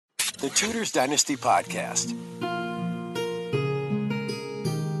The Tudors Dynasty Podcast.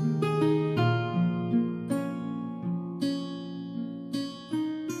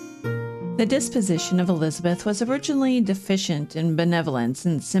 The disposition of Elizabeth was originally deficient in benevolence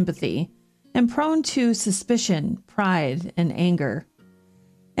and sympathy, and prone to suspicion, pride, and anger.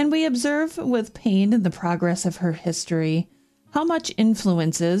 And we observe with pain in the progress of her history how much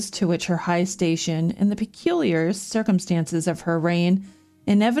influences to which her high station and the peculiar circumstances of her reign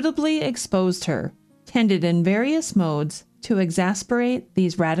inevitably exposed her, tended in various modes to exasperate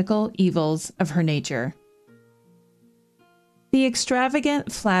these radical evils of her nature. The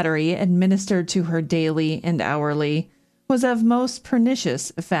extravagant flattery administered to her daily and hourly was of most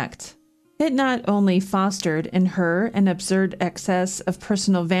pernicious effect. It not only fostered in her an absurd excess of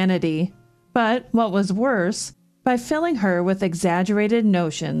personal vanity, but, what was worse, by filling her with exaggerated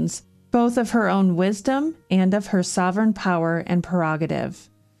notions both of her own wisdom and of her sovereign power and prerogative,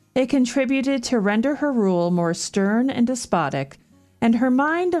 it contributed to render her rule more stern and despotic, and her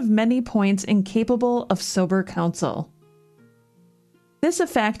mind of many points incapable of sober counsel. This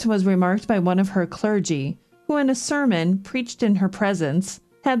effect was remarked by one of her clergy, who in a sermon preached in her presence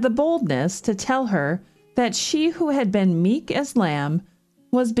had the boldness to tell her that she who had been meek as lamb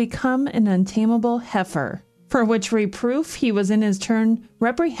was become an untamable heifer, for which reproof he was in his turn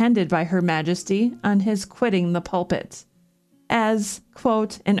reprehended by her majesty on his quitting the pulpit, as,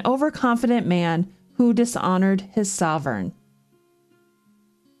 quote, an overconfident man who dishonored his sovereign.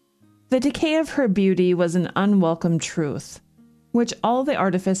 The decay of her beauty was an unwelcome truth, which all the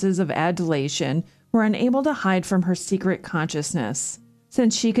artifices of adulation were unable to hide from her secret consciousness,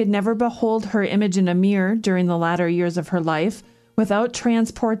 since she could never behold her image in a mirror during the latter years of her life without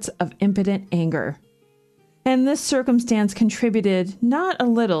transports of impotent anger. And this circumstance contributed not a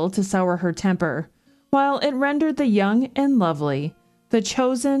little to sour her temper, while it rendered the young and lovely the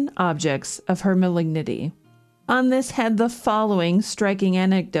chosen objects of her malignity. On this head the following striking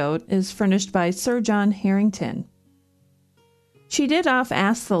anecdote is furnished by Sir John Harrington. She did oft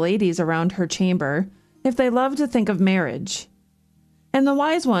ask the ladies around her chamber if they loved to think of marriage, and the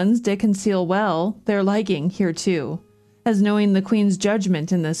wise ones did conceal well their liking hereto, as knowing the Queen's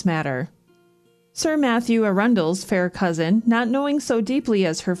judgment in this matter. Sir Matthew Arundel's fair cousin, not knowing so deeply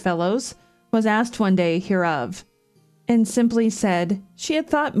as her fellows, was asked one day hereof, and simply said she had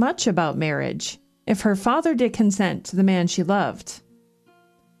thought much about marriage, if her father did consent to the man she loved.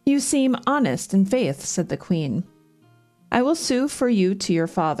 "You seem honest in faith," said the Queen. "I will sue for you to your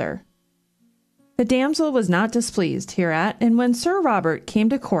father." The damsel was not displeased hereat, and when Sir Robert came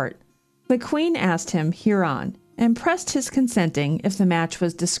to court, the Queen asked him hereon, and pressed his consenting if the match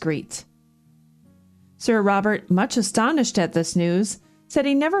was discreet. Sir Robert, much astonished at this news, said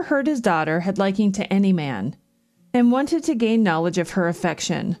he never heard his daughter had liking to any man, and wanted to gain knowledge of her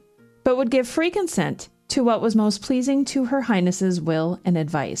affection, but would give free consent to what was most pleasing to her highness's will and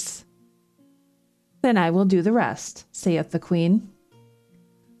advice. "Then I will do the rest," saith the Queen.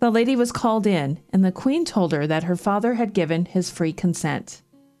 The lady was called in, and the Queen told her that her father had given his free consent.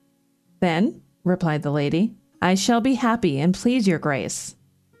 "Then," replied the lady, "I shall be happy and please your grace."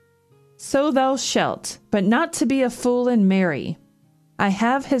 "So thou shalt, but not to be a fool and marry. I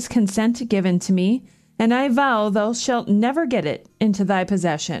have his consent given to me, and I vow thou shalt never get it into thy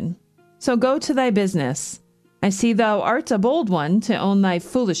possession. So go to thy business. I see thou art a bold one to own thy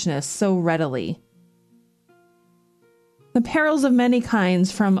foolishness so readily." The perils of many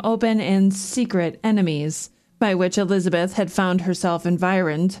kinds, from open and secret enemies, by which Elizabeth had found herself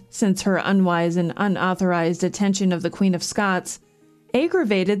environed since her unwise and unauthorized attention of the Queen of Scots,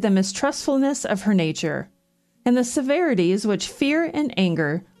 aggravated the mistrustfulness of her nature, and the severities which fear and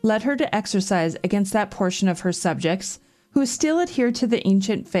anger led her to exercise against that portion of her subjects who still adhered to the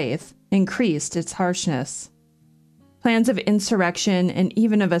ancient faith increased its harshness. Plans of insurrection and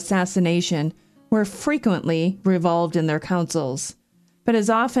even of assassination were frequently revolved in their councils, but as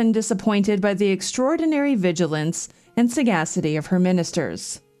often disappointed by the extraordinary vigilance and sagacity of her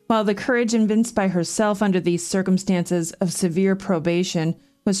ministers, while the courage evinced by herself under these circumstances of severe probation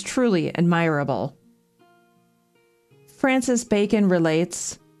was truly admirable. Francis Bacon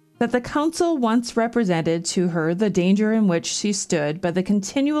relates that the council once represented to her the danger in which she stood by the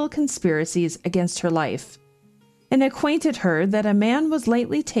continual conspiracies against her life, and acquainted her that a man was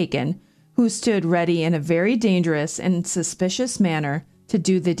lately taken who stood ready in a very dangerous and suspicious manner to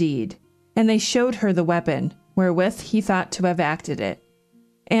do the deed, and they showed her the weapon wherewith he thought to have acted it.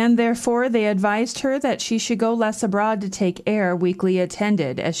 And therefore they advised her that she should go less abroad to take air weakly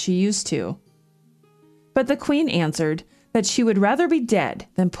attended as she used to. But the Queen answered that she would rather be dead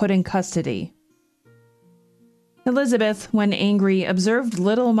than put in custody. Elizabeth, when angry, observed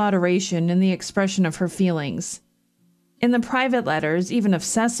little moderation in the expression of her feelings. In the private letters, even of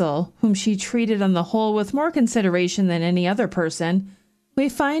Cecil, whom she treated on the whole with more consideration than any other person, we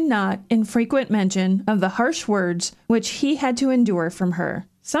find not infrequent mention of the harsh words which he had to endure from her,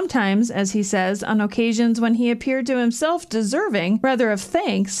 sometimes, as he says, on occasions when he appeared to himself deserving rather of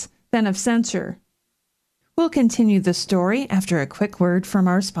thanks than of censure. We'll continue the story after a quick word from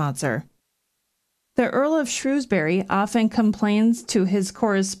our sponsor. The Earl of Shrewsbury often complains to his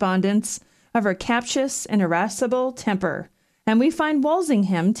correspondents of her captious and irascible temper, and we find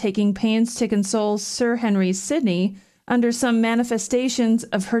Walsingham taking pains to console Sir Henry Sidney under some manifestations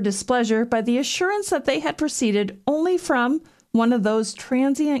of her displeasure by the assurance that they had proceeded only from one of those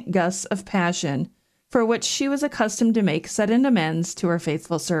transient gusts of passion for which she was accustomed to make sudden amends to her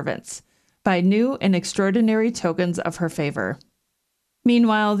faithful servants, by new and extraordinary tokens of her favor.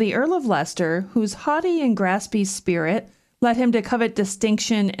 Meanwhile, the Earl of Leicester, whose haughty and graspy spirit led him to covet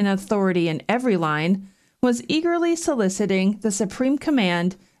distinction and authority in every line, was eagerly soliciting the supreme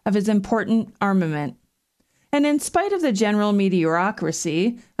command of his important armament. And in spite of the general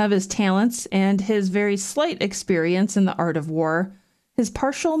mediocrity of his talents and his very slight experience in the art of war, his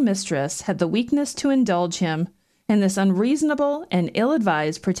partial mistress had the weakness to indulge him in this unreasonable and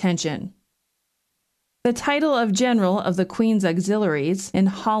ill-advised pretension. The title of General of the Queen's Auxiliaries in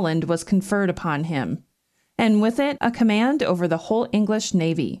Holland was conferred upon him, and with it a command over the whole English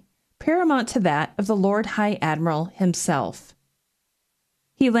navy, paramount to that of the Lord High Admiral himself.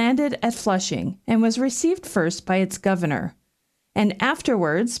 He landed at Flushing, and was received first by its governor, and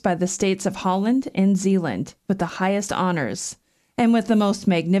afterwards by the states of Holland and Zealand, with the highest honors, and with the most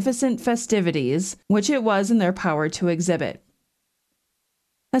magnificent festivities which it was in their power to exhibit.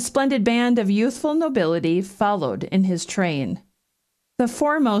 A splendid band of youthful nobility followed in his train. The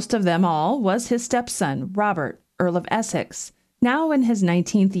foremost of them all was his stepson, Robert, Earl of Essex, now in his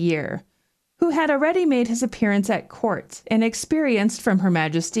 19th year, who had already made his appearance at court and experienced from Her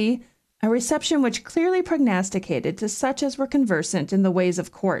Majesty a reception which clearly prognosticated to such as were conversant in the ways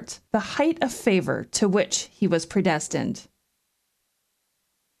of court the height of favor to which he was predestined.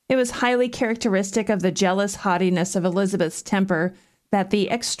 It was highly characteristic of the jealous haughtiness of Elizabeth's temper that the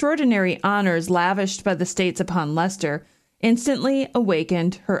extraordinary honors lavished by the states upon Leicester instantly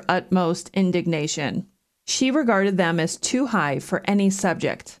awakened her utmost indignation. She regarded them as too high for any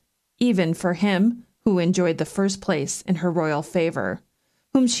subject, even for him who enjoyed the first place in her royal favor,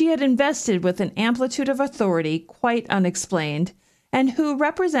 whom she had invested with an amplitude of authority quite unexplained, and who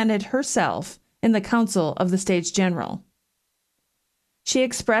represented herself in the council of the States General. She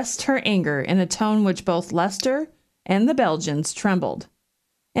expressed her anger in a tone which both Leicester and the Belgians trembled,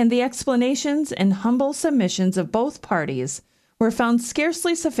 and the explanations and humble submissions of both parties were found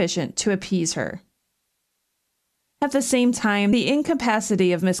scarcely sufficient to appease her. At the same time, the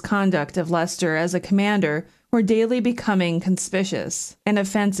incapacity of misconduct of Leicester as a commander were daily becoming conspicuous and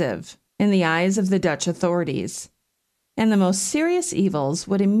offensive in the eyes of the Dutch authorities, and the most serious evils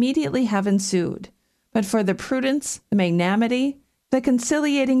would immediately have ensued, but for the prudence, the magnanimity, the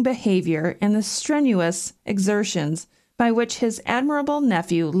conciliating behavior, and the strenuous exertions by which his admirable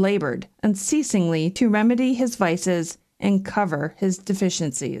nephew labored unceasingly to remedy his vices and cover his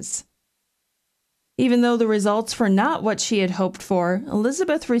deficiencies. Even though the results were not what she had hoped for,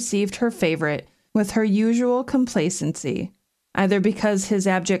 Elizabeth received her favorite with her usual complacency, either because his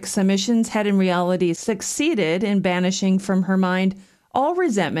abject submissions had in reality succeeded in banishing from her mind all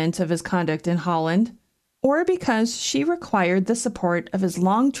resentment of his conduct in Holland, or because she required the support of his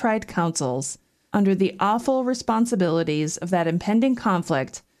long-tried counsels under the awful responsibilities of that impending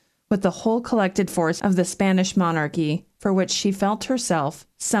conflict with the whole collected force of the Spanish monarchy for which she felt herself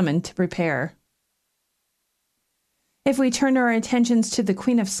summoned to prepare. If we turn our attentions to the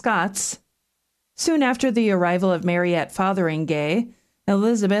Queen of Scots, soon after the arrival of Mary at Fotheringay,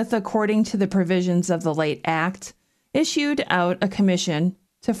 Elizabeth, according to the provisions of the late Act, issued out a commission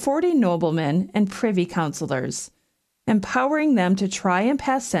to 40 noblemen and privy councillors, empowering them to try and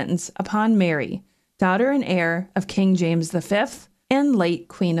pass sentence upon Mary, daughter and heir of King James V and late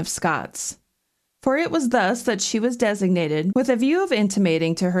Queen of Scots. For it was thus that she was designated, with a view of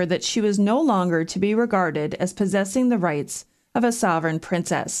intimating to her that she was no longer to be regarded as possessing the rights of a sovereign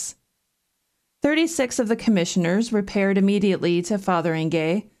princess. 36 of the commissioners repaired immediately to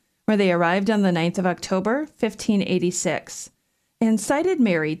Fotheringay, where they arrived on the 9th of October, 1586, and cited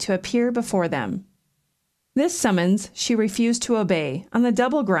Mary to appear before them. This summons she refused to obey on the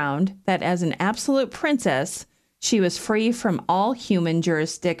double ground that as an absolute princess she was free from all human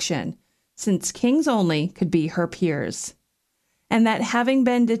jurisdiction, since kings only could be her peers, and that having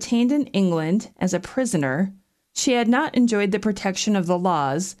been detained in England as a prisoner, She had not enjoyed the protection of the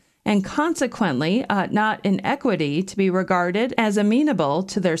laws, and consequently ought not in equity to be regarded as amenable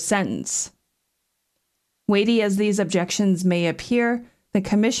to their sentence. Weighty as these objections may appear, the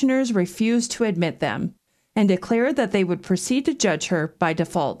commissioners refused to admit them, and declared that they would proceed to judge her by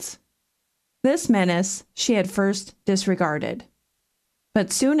default. This menace she had first disregarded.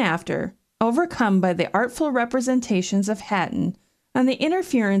 But soon after, overcome by the artful representations of Hatton and the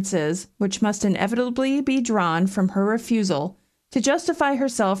interferences which must inevitably be drawn from her refusal to justify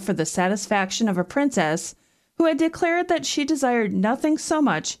herself for the satisfaction of a princess who had declared that she desired nothing so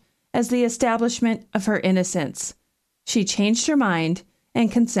much as the establishment of her innocence, she changed her mind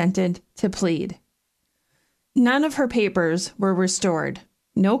and consented to plead. None of her papers were restored,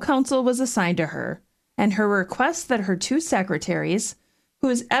 no counsel was assigned to her, and her request that her two secretaries,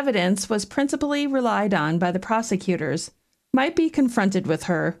 whose evidence was principally relied on by the prosecutors, might be confronted with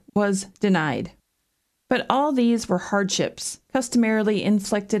her, was denied. But all these were hardships customarily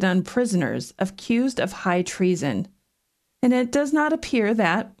inflicted on prisoners accused of high treason, and it does not appear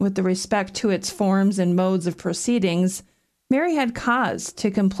that, with respect to its forms and modes of proceedings, Mary had cause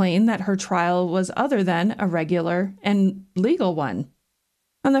to complain that her trial was other than a regular and legal one.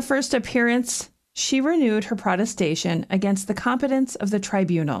 On the first appearance, she renewed her protestation against the competence of the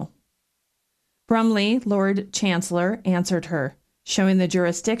tribunal. Brumley, Lord Chancellor, answered her, showing the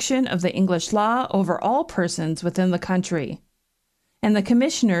jurisdiction of the English law over all persons within the country, and the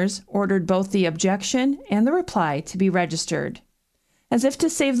commissioners ordered both the objection and the reply to be registered, as if to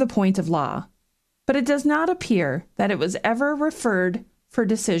save the point of law, but it does not appear that it was ever referred for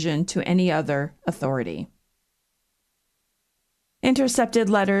decision to any other authority. Intercepted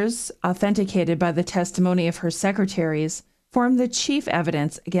letters, authenticated by the testimony of her secretaries, form the chief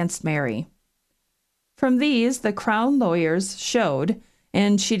evidence against Mary. From these, the Crown lawyers showed,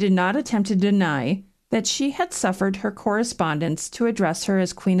 and she did not attempt to deny, that she had suffered her correspondents to address her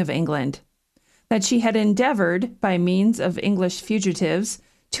as Queen of England, that she had endeavored, by means of English fugitives,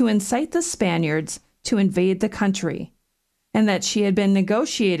 to incite the Spaniards to invade the country, and that she had been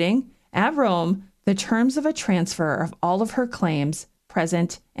negotiating at Rome the terms of a transfer of all of her claims,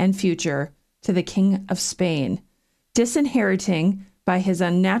 present and future, to the King of Spain, disinheriting by his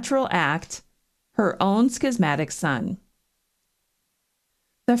unnatural act her own schismatic son.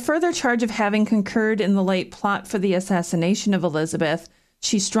 The further charge of having concurred in the late plot for the assassination of Elizabeth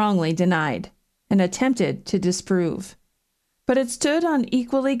she strongly denied, and attempted to disprove. But it stood on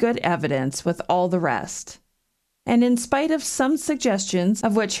equally good evidence with all the rest. And in spite of some suggestions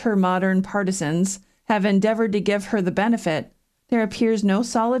of which her modern partisans have endeavored to give her the benefit, there appears no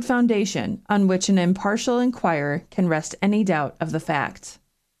solid foundation on which an impartial inquirer can rest any doubt of the fact.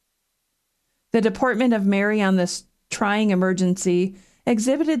 The deportment of Mary on this trying emergency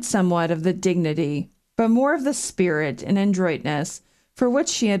exhibited somewhat of the dignity, but more of the spirit and adroitness for which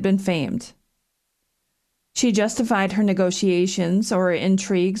she had been famed. She justified her negotiations or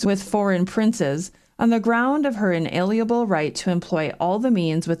intrigues with foreign princes on the ground of her inalienable right to employ all the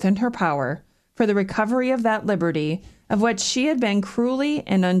means within her power for the recovery of that liberty of which she had been cruelly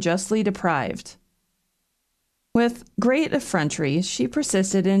and unjustly deprived. With great effrontery, she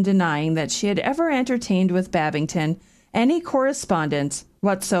persisted in denying that she had ever entertained with Babington any correspondence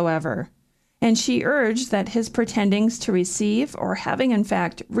whatsoever, and she urged that his pretendings to receive, or having in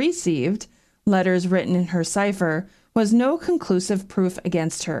fact received, letters written in her cipher was no conclusive proof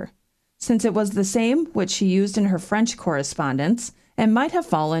against her, since it was the same which she used in her French correspondence, and might have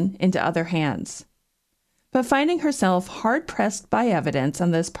fallen into other hands. But finding herself hard-pressed by evidence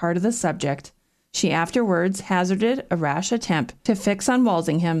on this part of the subject, she afterwards hazarded a rash attempt to fix on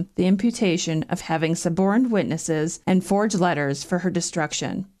Walsingham the imputation of having suborned witnesses and forged letters for her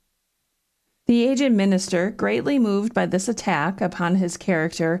destruction. The aged minister, greatly moved by this attack upon his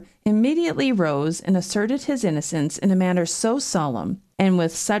character, immediately rose and asserted his innocence in a manner so solemn, and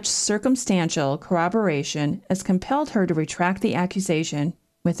with such circumstantial corroboration as compelled her to retract the accusation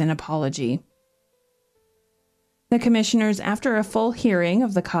with an apology. The commissioners, after a full hearing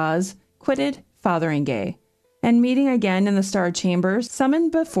of the cause, quitted Fotheringay, and meeting again in the Star Chamber,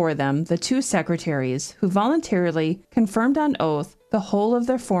 summoned before them the two secretaries, who voluntarily confirmed on oath the whole of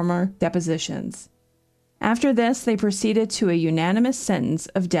their former depositions. After this, they proceeded to a unanimous sentence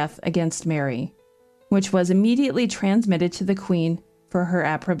of death against Mary, which was immediately transmitted to the Queen for her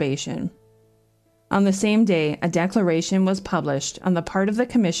approbation. On the same day, a declaration was published on the part of the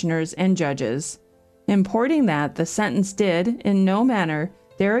commissioners and judges, importing that the sentence did, in no manner,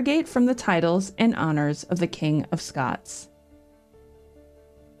 derogate from the titles and honors of the King of Scots.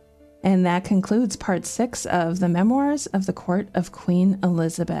 And that concludes part 6 of the Memoirs of the Court of Queen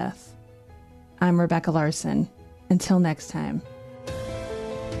Elizabeth. I'm Rebecca Larson. Until next time.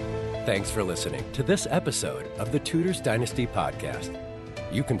 Thanks for listening to this episode of the Tudors Dynasty Podcast.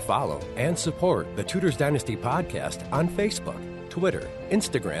 You can follow and support the Tudors Dynasty Podcast on Facebook, Twitter,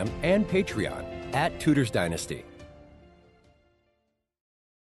 Instagram, and Patreon @Tudors Dynasty.